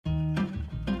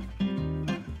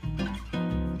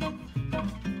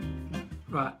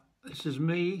Right, this is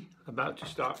me about to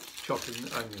start chopping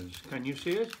the onions. Can you see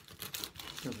it?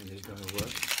 Nothing is going to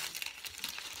work.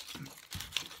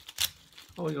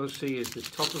 All you'll see is the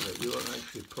top of it. You won't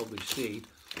actually probably see.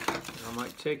 I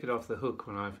might take it off the hook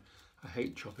when I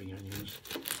hate chopping onions.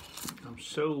 I'm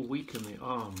so weak in the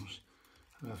arms,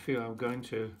 and I feel I'm going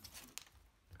to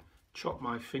chop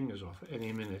my fingers off at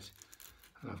any minute.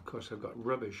 And of course I've got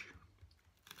rubbish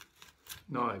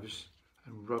knives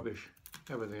and rubbish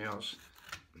everything else.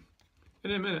 In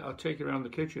a minute I'll take you around the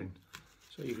kitchen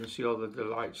so you can see all the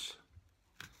delights.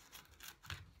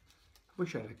 I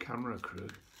wish I had a camera crew.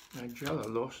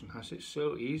 Nigella Lawson has it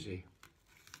so easy.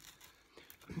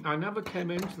 I never came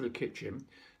into the kitchen.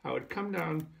 I would come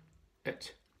down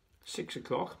at 6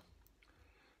 o'clock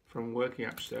from working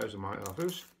upstairs in my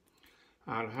office.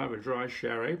 I'd have a dry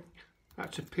sherry.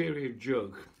 That's a period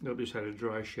jug. Nobody's had a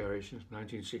dry sherry since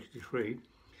 1963.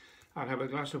 I'd have a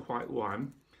glass of white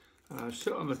wine. And I'd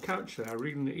sit on the couch there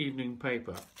reading the evening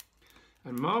paper.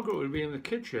 And Margaret would be in the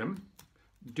kitchen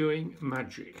doing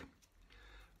magic.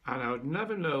 And I would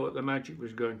never know what the magic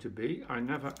was going to be. I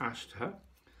never asked her.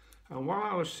 And while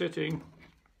I was sitting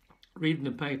reading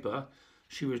the paper,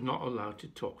 she was not allowed to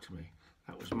talk to me.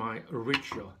 That was my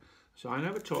ritual. So I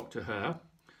never talked to her.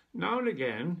 Now and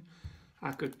again,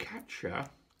 I could catch her.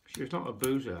 She was not a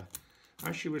boozer.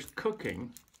 As she was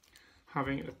cooking,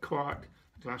 having a quart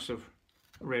glass of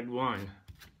red wine.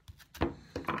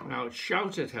 And I would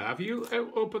shout at her, "Have you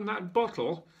opened that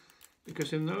bottle?"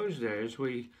 Because in those days,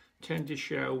 we tend to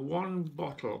share one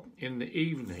bottle in the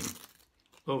evening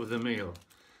over the meal.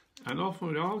 And often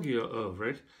we'd argue over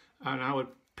it, and I would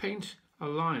paint a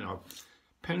line or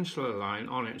pencil a line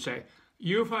on it and say,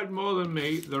 "You've had more than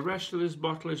me, the rest of this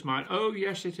bottle is mine." "Oh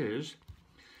yes it is."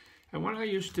 And when I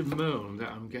used to moan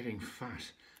that I'm getting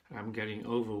fat and I'm getting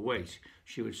overweight,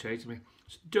 she would say to me,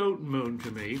 "Don't moan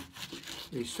to me.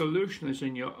 The solution is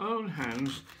in your own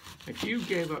hands. If you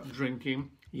gave up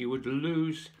drinking, you would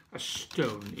lose a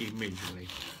stone immediately."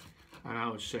 And I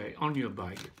would say, "On your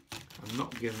bike. I'm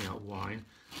not giving up wine.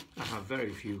 I have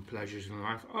very few pleasures in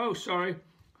life." "Oh, sorry,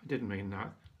 I didn't mean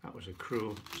that. That was a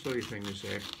cruel, silly thing to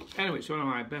say. Anyway, it's one of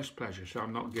my best pleasures, so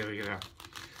I'm not giving it up."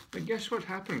 But guess what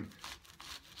happened?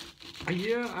 A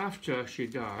year after she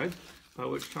died, by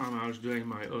which time I was doing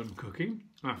my own cooking,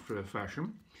 after a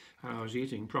fashion, and I was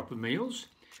eating proper meals,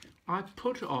 I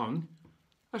put on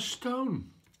a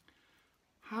stone.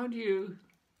 How do you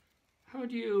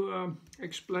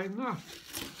explain that?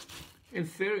 In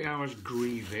theory, I was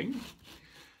grieving.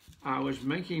 I was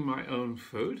making my own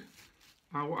food.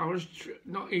 I was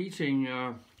not eating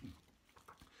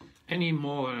any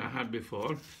more than I had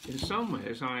before. In some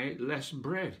ways, I ate less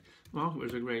bread. Margaret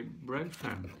was a great bread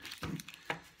fan.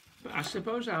 But I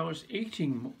suppose I was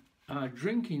eating,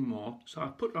 drinking more, so I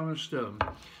put on a stone.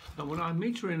 And when I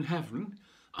meet her in heaven,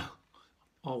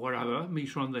 or wherever,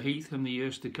 meet her on the heath in the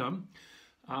years to come,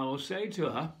 I will say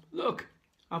to her, "Look,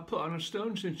 I put on a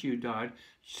stone since you died,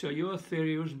 so your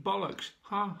theory was bollocks.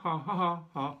 Ha, ha, ha, ha,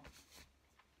 ha."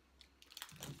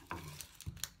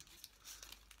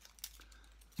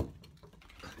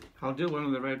 I'll do one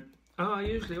of the red... Oh,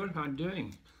 usually, what am I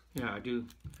doing? Yeah, I do.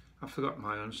 I forgot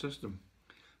my own system.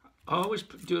 I always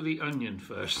do the onion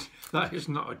first. That is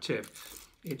not a tip.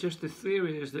 It just, the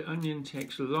theory is the onion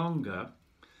takes longer,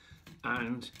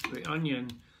 and the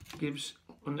onion gives,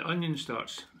 when the onion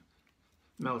starts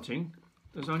melting,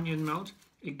 does onion melt?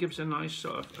 It gives a nice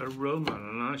sort of aroma,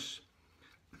 a nice...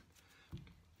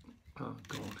 Oh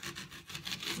God,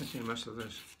 making a mess of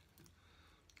this.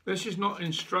 This is not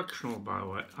instructional, by the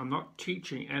way. I'm not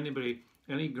teaching anybody,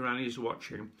 any grannies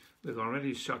watching, that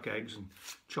already suck eggs and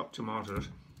chop tomatoes.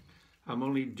 I'm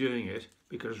only doing it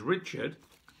because Richard,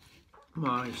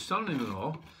 my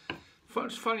son-in-law,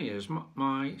 what's funny is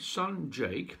my son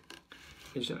Jake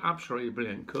is an absolutely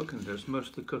brilliant cook and does most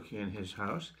of the cooking in his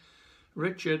house.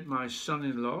 Richard, my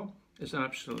son-in-law, is an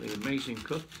absolutely amazing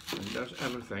cook and does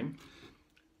everything.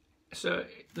 So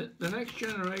the next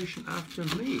generation after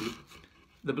me,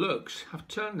 the blokes, have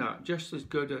turned out just as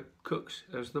good at cooks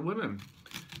as the women.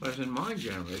 Whereas in my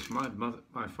generation,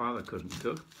 my father couldn't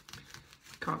cook.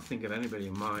 Can't think of anybody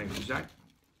in my exact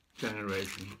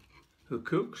generation who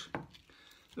cooks.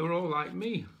 They were all like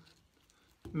me,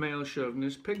 male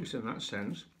chauvinist pigs in that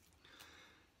sense.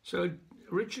 So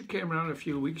Richard came around a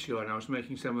few weeks ago and I was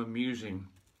making some amusing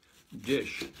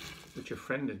dish which a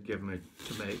friend had given me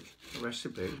to make, a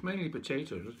recipe. It was mainly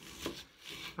potatoes.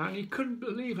 And he couldn't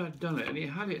believe I'd done it, and he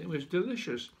had it, and it was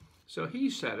delicious. So he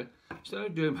said, instead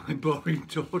of doing my boring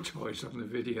tortoise on the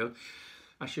video,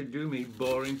 I should do me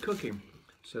boring cooking.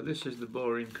 So this is the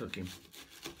boring cooking.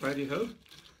 Righty-ho.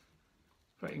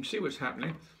 Right, you can see what's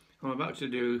happening. I'm about to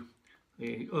do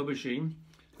the aubergine,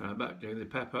 and I'm about to do the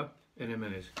pepper in a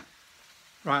minute.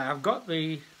 Right, I've got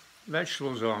the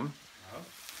vegetables on,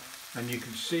 and you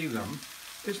can see them.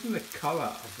 Isn't the colour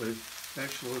of the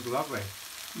vegetables lovely?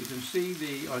 You can see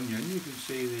the onion, you can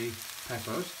see the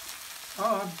peppers. Oh,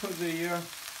 I haven't put the,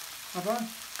 have I?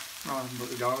 Oh, I haven't put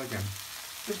the garlic in.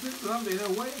 Isn't it lovely? In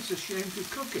a way, it's a shame to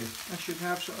cook it. I should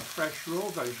have sort of fresh raw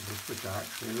vegetables, which I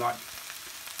actually like.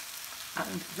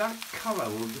 And that colour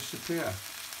will disappear.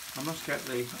 I must get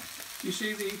the... You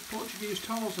see the Portuguese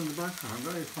towels in the background? I'm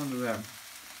very fond of them.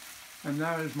 And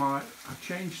there is my... I've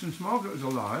changed since Margaret was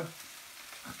alive.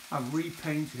 I've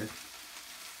repainted.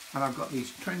 And I've got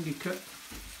these trendy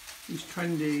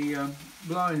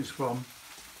blinds from...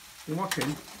 You're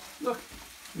watching? Look,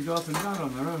 they go up and down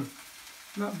on their own.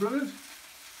 Isn't that brilliant?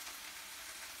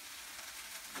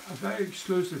 A very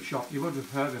exclusive shop, you would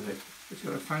have heard of it. It's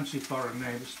got a fancy foreign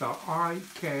name, it's spelled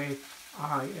I-K-I-A.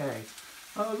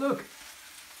 Oh look,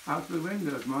 out the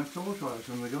window is my tortoise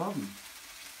in the garden.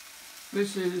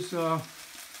 This is the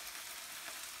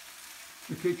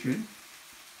kitchen.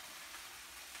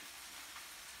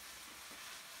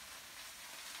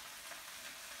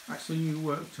 That's the new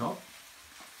worktop.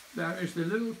 There is the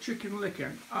little chicken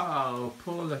licken. Oh,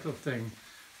 poor little thing,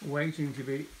 waiting to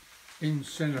be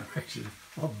incinerated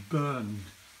or burned.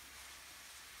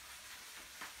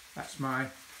 That's my...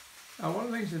 one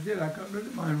of the things I did, I got rid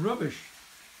of my rubbish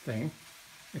thing.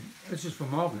 This is for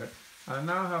Margaret. I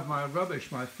now have my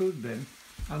rubbish, my food bin,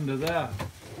 under there,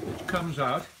 which comes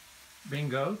out,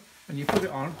 bingo, and you put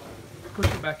it on,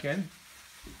 push it back in,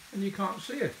 and you can't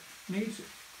see it.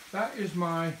 That is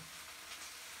my...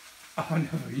 Oh, I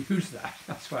never used that.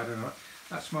 That's why I don't know.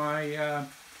 That's my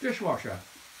dishwasher.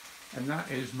 And that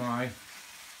is my...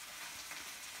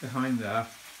 Behind there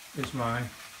is my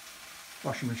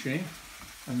washing machine.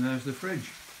 And there's the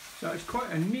fridge. So it's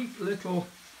quite a neat little...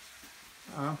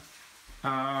 a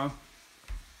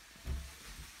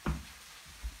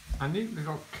neat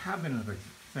little cabin of a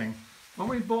thing. When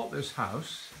we bought this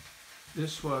house,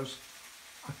 this was...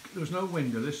 There was no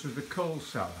window. This was the coal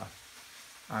cellar.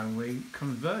 And we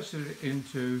converted it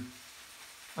into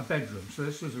a bedroom. So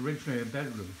this was originally a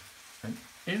bedroom. And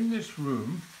in this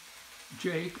room,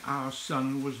 Jake, our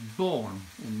son, was born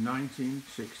in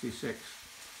 1966.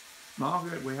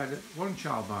 Margaret, we had one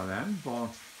child by then, born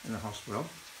in a hospital.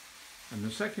 And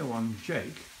the second one,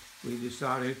 Jake, we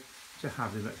decided to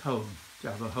have him at home,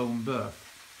 to have a home birth.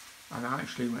 And I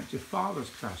actually went to father's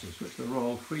classes, which the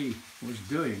Royal Free was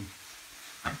doing.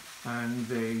 And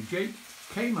Jake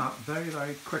came out very,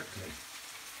 very quickly.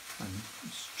 And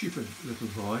stupid little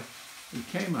boy, he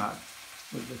came out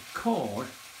with the cord,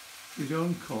 his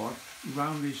own cord,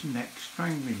 round his neck,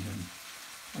 strangling him.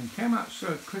 And came out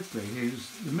so quickly,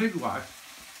 the midwife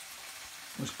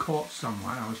was caught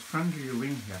somewhere. I was frantically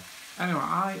ring here. Anyway,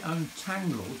 I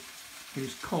untangled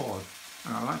his cord,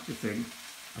 and I like to think,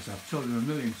 as I've told him a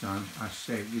million times, I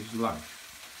saved his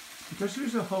life. Because it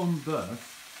was a home birth,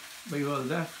 we were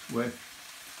left with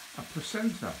a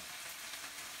placenta.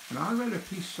 And I read a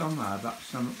piece somewhere about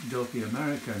some dopey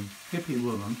American hippie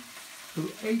woman who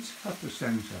ate her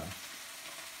placenta.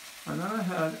 And then I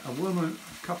heard a woman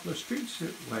a couple of streets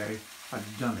away had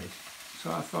done it.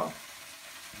 So I thought,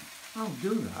 I'll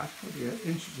do that. It'll be an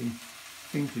interesting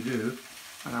thing to do.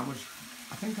 And I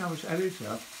think I was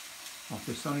editor of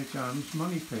the Sunny Times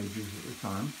money pages at the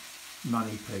time.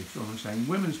 Money pages, what I'm saying,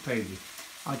 women's pages.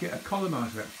 I get a column out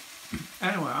of it.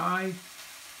 Anyway, I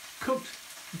cooked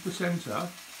the placenta,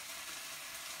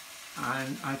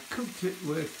 and I cooked it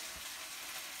with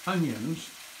onions,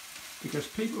 because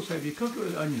people say if you cook it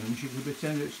with onions, you can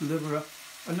pretend it's liver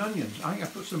and onions. I think I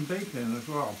put some bacon in as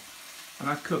well. And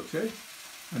I cooked it,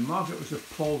 and Margaret was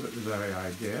appalled at the very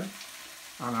idea,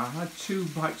 and I had 2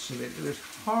 bites of it. It was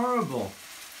horrible.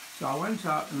 So I went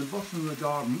out in the bottom of the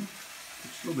garden,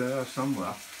 it's still there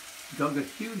somewhere, dug a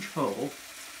huge hole,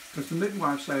 because the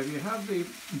midwife said if you have the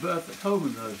birth at home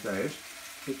in those days,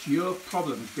 it's your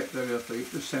problem to get rid of the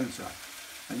placenta.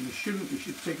 And you should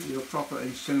take it to your proper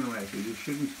incinerator. You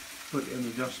shouldn't put it in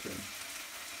the dustbin.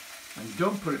 And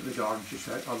don't put it in the garden, she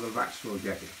said, or the rats will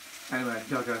get it. Anyway, I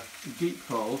dug a deep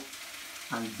hole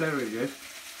and buried it.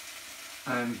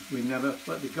 And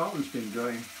but the garden's been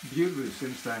growing beautifully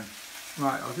since then.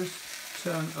 Right, I'll just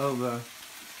turn over.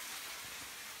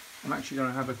 I'm actually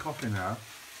going to have a coffee now.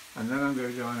 And then I'm going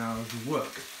to go on hours of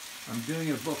work. I'm doing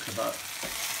a book about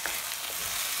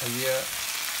a year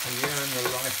in the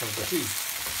life of the Heath,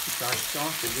 which I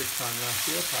started this time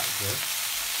last year, practically.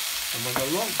 And when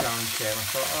the lockdown came, I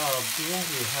thought, oh,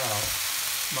 bloody hell,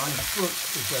 my book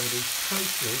is going to be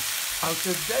totally out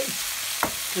of date,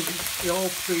 because it's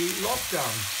all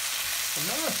pre-lockdown. And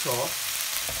then I thought,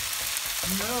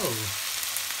 no,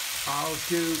 I'll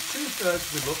do 2/3 of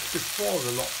the book before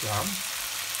the lockdown,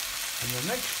 and the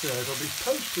next third will be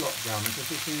post-lockdown, because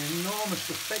there's been enormous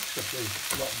effects of the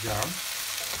lockdown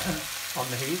on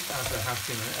the heat, as there has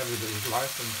been in everybody's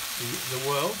life and the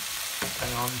world,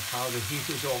 and on how the heat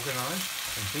is organised,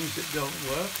 and things that don't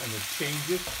work, and the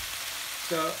changes.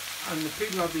 So, and the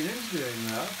people I've been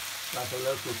interviewing now, like a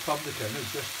local publican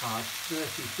who's just hired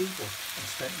 30 people and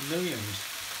spent millions,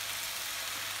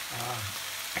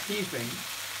 he's been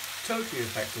totally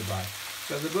affected by it.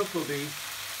 So the book will be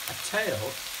a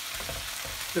tale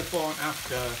before and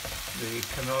after the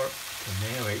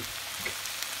canary,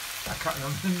 I can't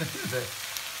remember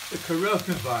the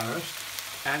coronavirus,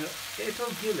 and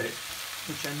it'll give it,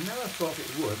 which I never thought it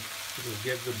would, it'll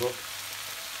give the book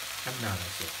a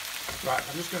narrative. Right,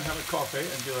 I'm just going to have a coffee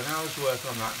and do an hour's work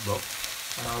on that book,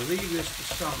 and I'll leave this to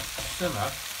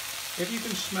simmer. If you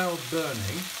can smell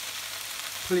burning,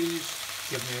 please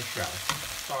give me a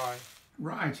shout. Bye.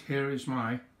 Right, here is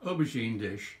my aubergine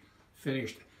dish,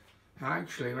 finished.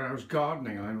 Actually, when I was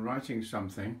gardening and writing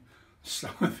something,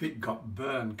 some of it got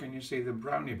burned. Can you see the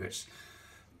brownie bits?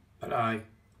 But I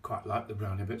quite like the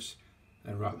brownie bits.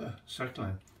 They're rather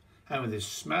succulent. And this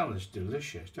smell is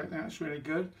delicious. Don't you think that's really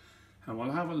good? And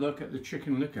we'll have a look at the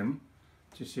chicken licken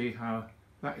to see how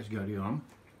that is going on.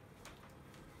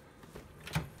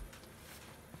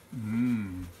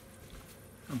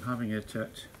 I'm having it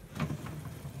at,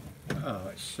 oh,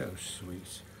 it's so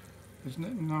sweet. Isn't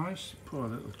it nice? Poor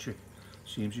little chick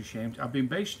seems ashamed. I've been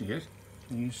basting it,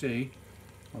 and you see,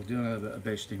 I'll do another bit of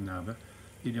basting now, but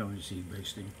you don't want to see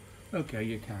basting. Okay,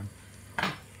 you can.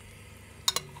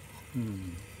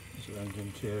 It's went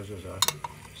in tears as I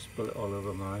spill it all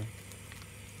over mine.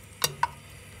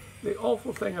 The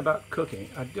awful thing about cooking,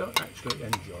 I don't actually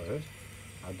enjoy it.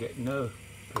 I get no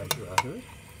pleasure out of it.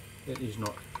 It is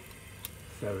not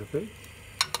therapy.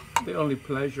 The only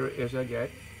pleasure is I get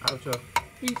out of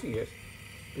eating it,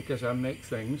 because I make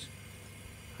things.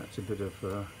 That's a bit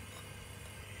of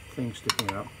thing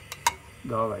sticking up.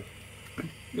 Garlic.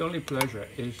 The only pleasure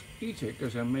is eat it,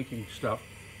 because I'm making stuff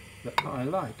that I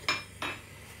like.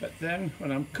 But then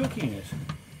when I'm cooking it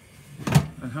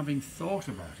and having thought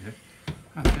about it,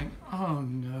 I think, oh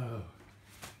no,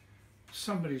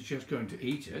 somebody's just going to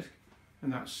eat it,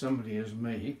 and that somebody is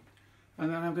me, and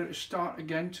then I'm going to start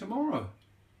again tomorrow.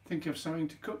 Think of something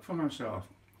to cook for myself.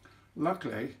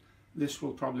 Luckily, this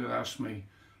will probably last me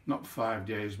not 5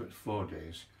 days but 4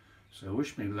 days. So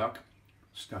wish me luck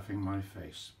stuffing my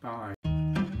face. Bye.